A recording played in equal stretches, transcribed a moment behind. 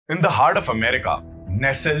In the heart of America,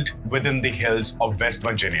 nestled within the hills of West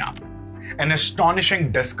Virginia, an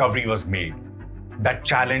astonishing discovery was made that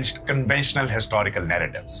challenged conventional historical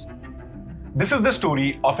narratives. This is the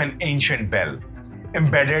story of an ancient bell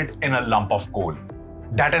embedded in a lump of coal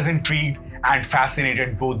that has intrigued and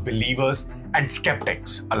fascinated both believers and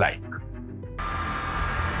skeptics alike.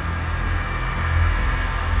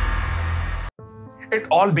 It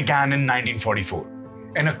all began in 1944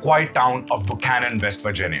 in a quiet town of Buckhannon, West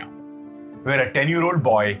Virginia, where a 10-year-old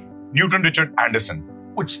boy, Newton Richard Anderson,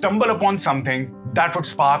 would stumble upon something that would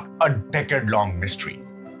spark a decade-long mystery.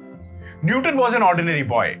 Newton was an ordinary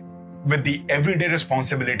boy with the everyday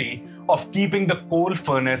responsibility of keeping the coal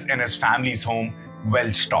furnace in his family's home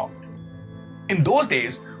well stocked. In those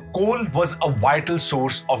days, coal was a vital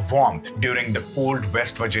source of warmth during the cold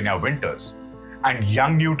West Virginia winters, and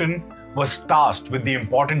young Newton was tasked with the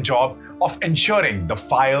important job of ensuring the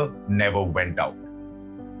fire never went out.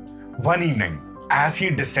 One evening, as he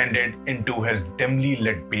descended into his dimly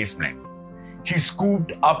lit basement, he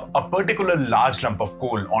scooped up a particular large lump of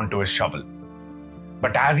coal onto his shovel.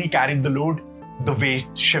 But as he carried the load, the weight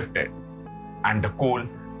shifted, and the coal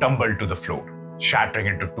tumbled to the floor, shattering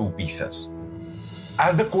into two pieces.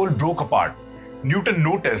 As the coal broke apart, Newton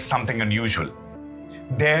noticed something unusual.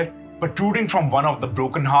 There, protruding from one of the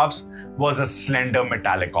broken halves, was a slender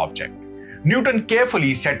metallic object. Newton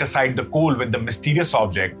carefully set aside the coal with the mysterious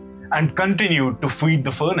object and continued to feed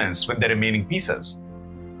the furnace with the remaining pieces.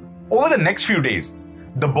 Over the next few days,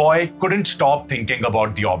 the boy couldn't stop thinking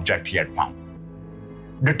about the object he had found.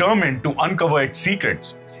 Determined to uncover its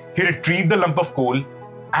secrets, he retrieved the lump of coal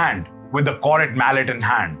and, with the correct mallet in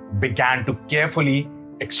hand, began to carefully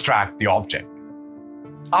extract the object.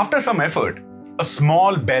 After some effort, a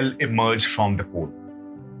small bell emerged from the coal.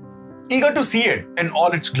 Eager to see it in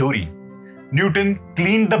all its glory, Newton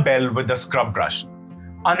cleaned the bell with a scrub brush,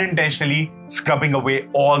 unintentionally scrubbing away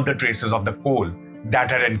all the traces of the coal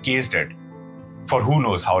that had encased it for who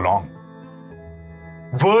knows how long.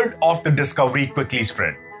 Word of the discovery quickly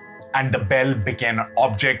spread, and the bell became an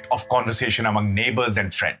object of conversation among neighbors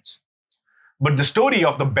and friends. But the story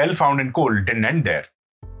of the bell found in coal didn't end there.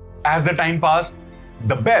 As the time passed,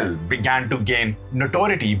 the bell began to gain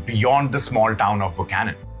notoriety beyond the small town of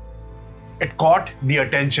Buckhannon. It caught the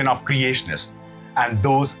attention of creationists and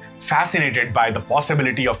those fascinated by the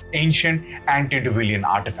possibility of ancient antediluvian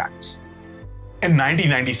artifacts. In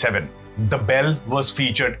 1997, the bell was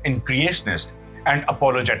featured in Creationist and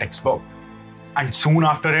Apologetics book, and soon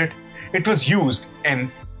after it, it was used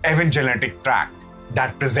in evangelistic tract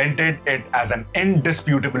that presented it as an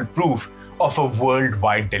indisputable proof of a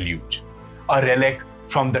worldwide deluge, a relic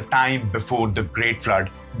from the time before the Great Flood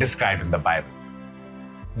described in the Bible.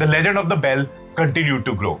 The legend of the bell continued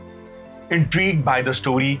to grow. Intrigued by the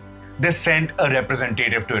story, they sent a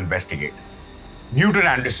representative to investigate. Newton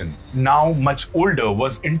Anderson, now much older,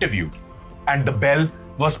 was interviewed, and the bell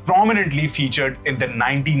was prominently featured in the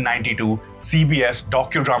 1992 CBS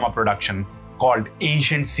docudrama production called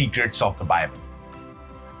Ancient Secrets of the Bible.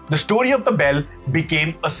 The story of the bell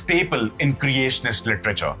became a staple in creationist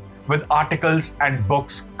literature, with articles and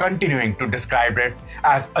books continuing to describe it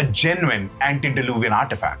as a genuine antediluvian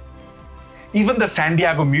artifact. Even the San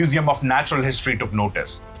Diego Museum of Natural History took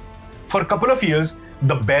notice. For a couple of years,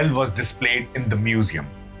 the bell was displayed in the museum,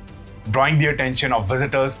 drawing the attention of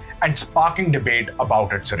visitors and sparking debate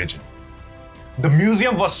about its origin. The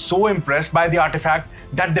museum was so impressed by the artifact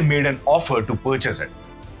that they made an offer to purchase it,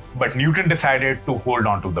 but Newton decided to hold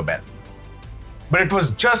on to the bell. But it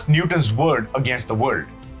was just Newton's word against the world.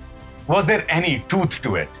 Was there any truth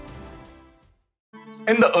to it?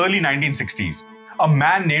 In the early 1960s, a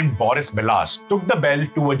man named Boris Belas took the bell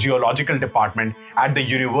to a geological department at the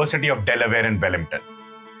University of Delaware in Wellington.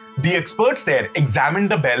 The experts there examined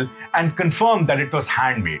the bell and confirmed that it was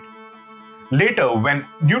handmade. Later, when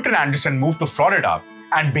Newton Anderson moved to Florida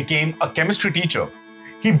and became a chemistry teacher,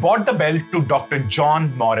 he bought the bell to Dr.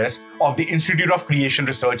 John Morris of the Institute of Creation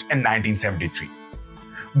Research in 1973.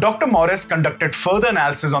 Dr. Morris conducted further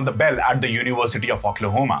analysis on the bell at the University of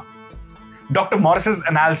Oklahoma. Dr. Morris's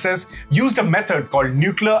analysis used a method called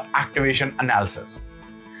nuclear activation analysis,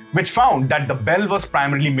 which found that the bell was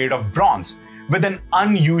primarily made of bronze with an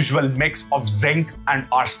unusual mix of zinc and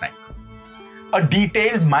arsenic. A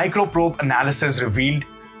detailed microprobe analysis revealed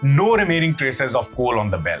no remaining traces of coal on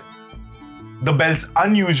the bell. The bell's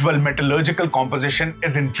unusual metallurgical composition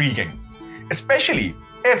is intriguing, especially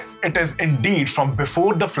if it is indeed from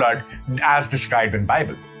before the flood as described in the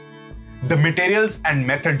Bible. The materials and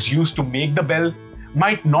methods used to make the bell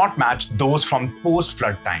might not match those from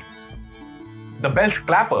post-flood times. The bell's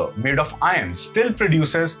clapper, made of iron, still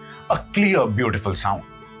produces a clear, beautiful sound.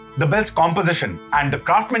 The bell's composition and the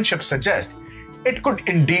craftsmanship suggest it could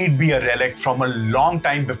indeed be a relic from a long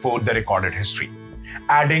time before the recorded history,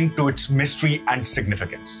 adding to its mystery and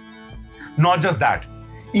significance. Not just that,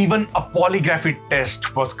 even a polygraphy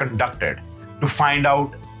test was conducted to find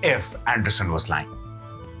out if Anderson was lying.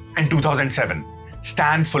 In 2007,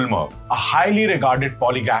 Stan Fulmer, a highly regarded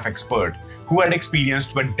polygraph expert who had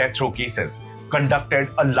experience with death row cases, conducted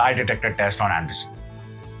a lie detector test on Anderson.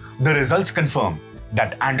 The results confirmed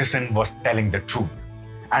that Anderson was telling the truth,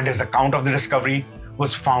 and his account of the discovery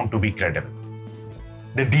was found to be credible.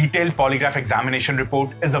 The detailed polygraph examination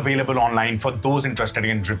report is available online for those interested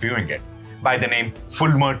in reviewing it by the name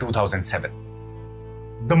Fulmer 2007.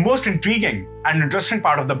 The most intriguing and interesting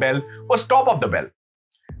part of the bell was top of the bell.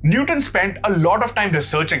 Newton spent a lot of time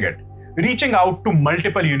researching it, reaching out to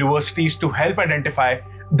multiple universities to help identify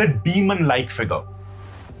the demon-like figure.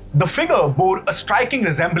 The figure bore a striking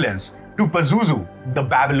resemblance to Pazuzu, the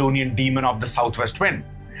Babylonian demon of the southwest wind,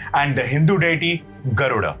 and the Hindu deity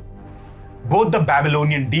Garuda. Both the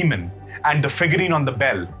Babylonian demon and the figurine on the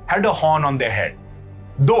bell had a horn on their head,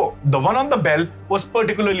 though the one on the bell was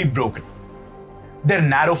particularly broken. Their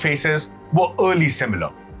narrow faces were early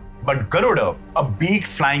similar, but Garuda, a beaked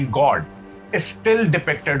flying god, is still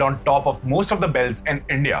depicted on top of most of the bells in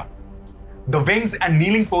India. The wings and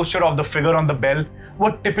kneeling posture of the figure on the bell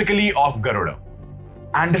were typically of Garuda.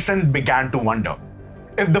 Anderson began to wonder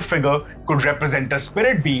if the figure could represent a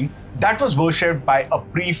spirit being that was worshipped by a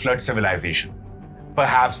pre-flood civilization.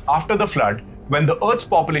 Perhaps after the flood, when the Earth's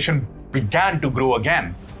population began to grow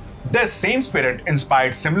again, this same spirit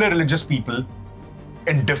inspired similar religious people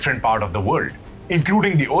in different parts of the world,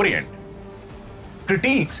 including the Orient.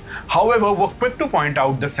 Critics, however, were quick to point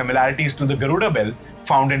out the similarities to the Garuda bell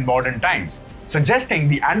found in modern times, suggesting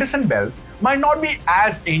the Anderson bell might not be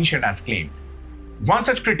as ancient as claimed. One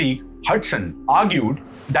such critique, Hudson, argued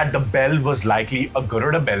that the bell was likely a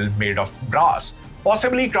Garuda bell made of brass,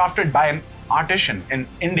 possibly crafted by an artisan in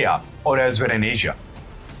India or elsewhere in Asia.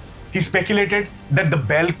 He speculated that the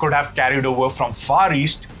bell could have carried over from Far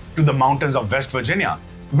East to the mountains of West Virginia,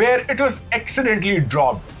 where it was accidentally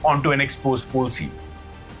dropped onto an exposed coal seam.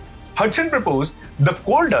 Hudson proposed the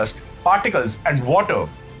coal dust, particles, and water,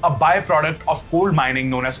 a byproduct of coal mining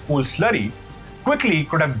known as coal slurry, quickly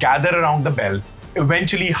could have gathered around the bell,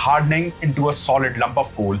 eventually hardening into a solid lump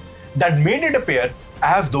of coal that made it appear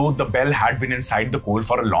as though the bell had been inside the coal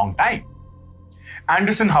for a long time.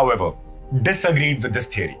 Anderson, however, disagreed with this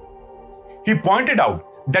theory. He pointed out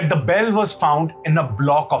that the bell was found in a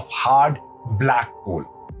block of hard, black coal,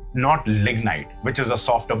 not lignite, which is a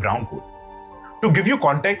softer brown coal. To give you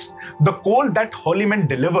context, the coal that Holliman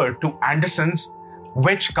delivered to Anderson's,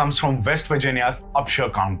 which comes from West Virginia's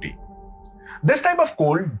Upshur County. This type of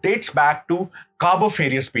coal dates back to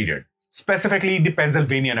Carboniferous period, specifically the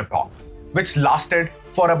Pennsylvanian epoch, which lasted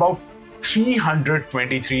for about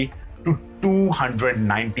 323 to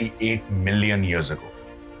 298 million years ago.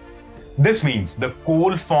 This means the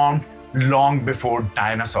coal formed long before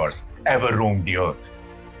dinosaurs ever roamed the earth.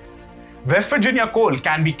 West Virginia coal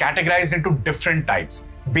can be categorized into different types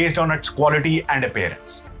based on its quality and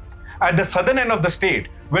appearance. At the southern end of the state,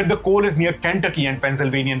 where the coal is near Kentucky and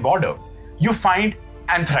Pennsylvanian border, you find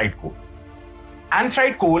anthrite coal.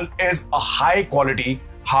 Anthrite coal is a high quality,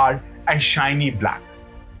 hard, and shiny black.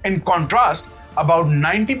 In contrast, about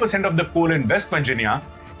 90% of the coal in West Virginia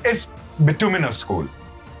is bituminous coal,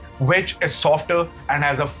 which is softer and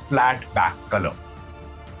has a flat back color.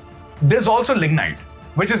 There's also lignite,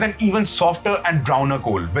 which is an even softer and browner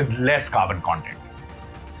coal with less carbon content.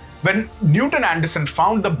 When Newton Anderson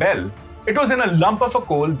found the bell, it was in a lump of a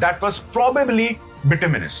coal that was probably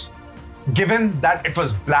bituminous, given that it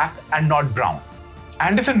was black and not brown.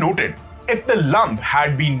 Anderson noted if the lump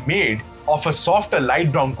had been made of a softer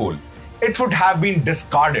light brown coal, it would have been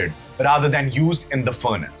discarded rather than used in the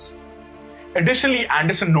furnace. Additionally,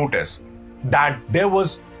 Anderson noticed that there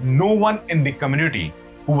was no one in the community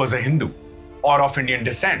who was a Hindu or of Indian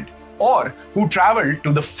descent, or who traveled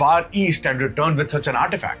to the Far East and returned with such an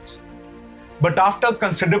artifacts. But after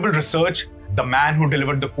considerable research, the man who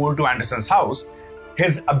delivered the coal to Anderson's house,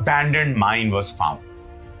 his abandoned mine was found.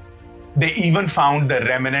 They even found the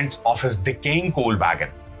remnants of his decaying coal wagon,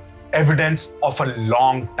 evidence of a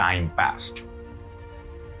long time past.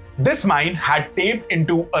 This mine had tapped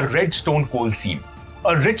into a red stone coal seam,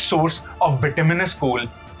 a rich source of bituminous coal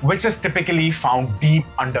which is typically found deep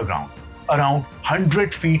underground, around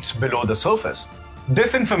 100 feet below the surface.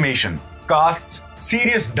 This information casts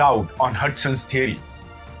serious doubt on Hudson's theory.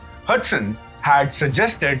 Hudson had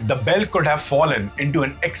suggested the bell could have fallen into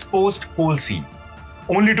an exposed coal seam,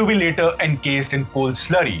 only to be later encased in coal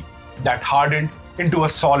slurry that hardened into a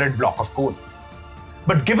solid block of coal.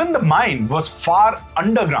 But given the mine was far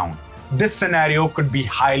underground, this scenario could be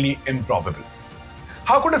highly improbable.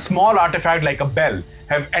 How could a small artifact like a bell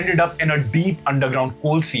have ended up in a deep underground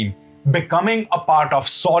coal seam, becoming a part of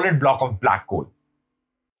solid block of black coal?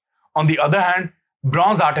 On the other hand,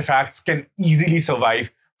 bronze artifacts can easily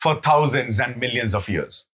survive for thousands and millions of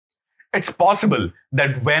years. It's possible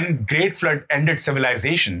that when Great Flood ended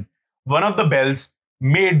civilization, one of the bells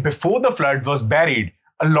made before the flood was buried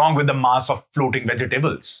along with the mass of floating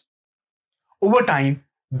vegetables. Over time,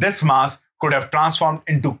 this mass could have transformed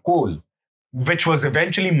into coal, which was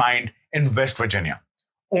eventually mined in West Virginia,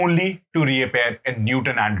 only to reappear in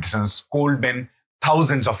Newton Anderson's coal bin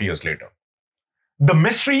thousands of years later. The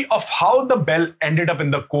mystery of how the bell ended up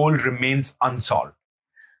in the coal remains unsolved,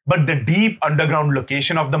 but the deep underground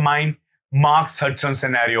location of the mine marks Hudson's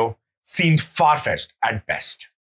scenario seems far-fetched at best.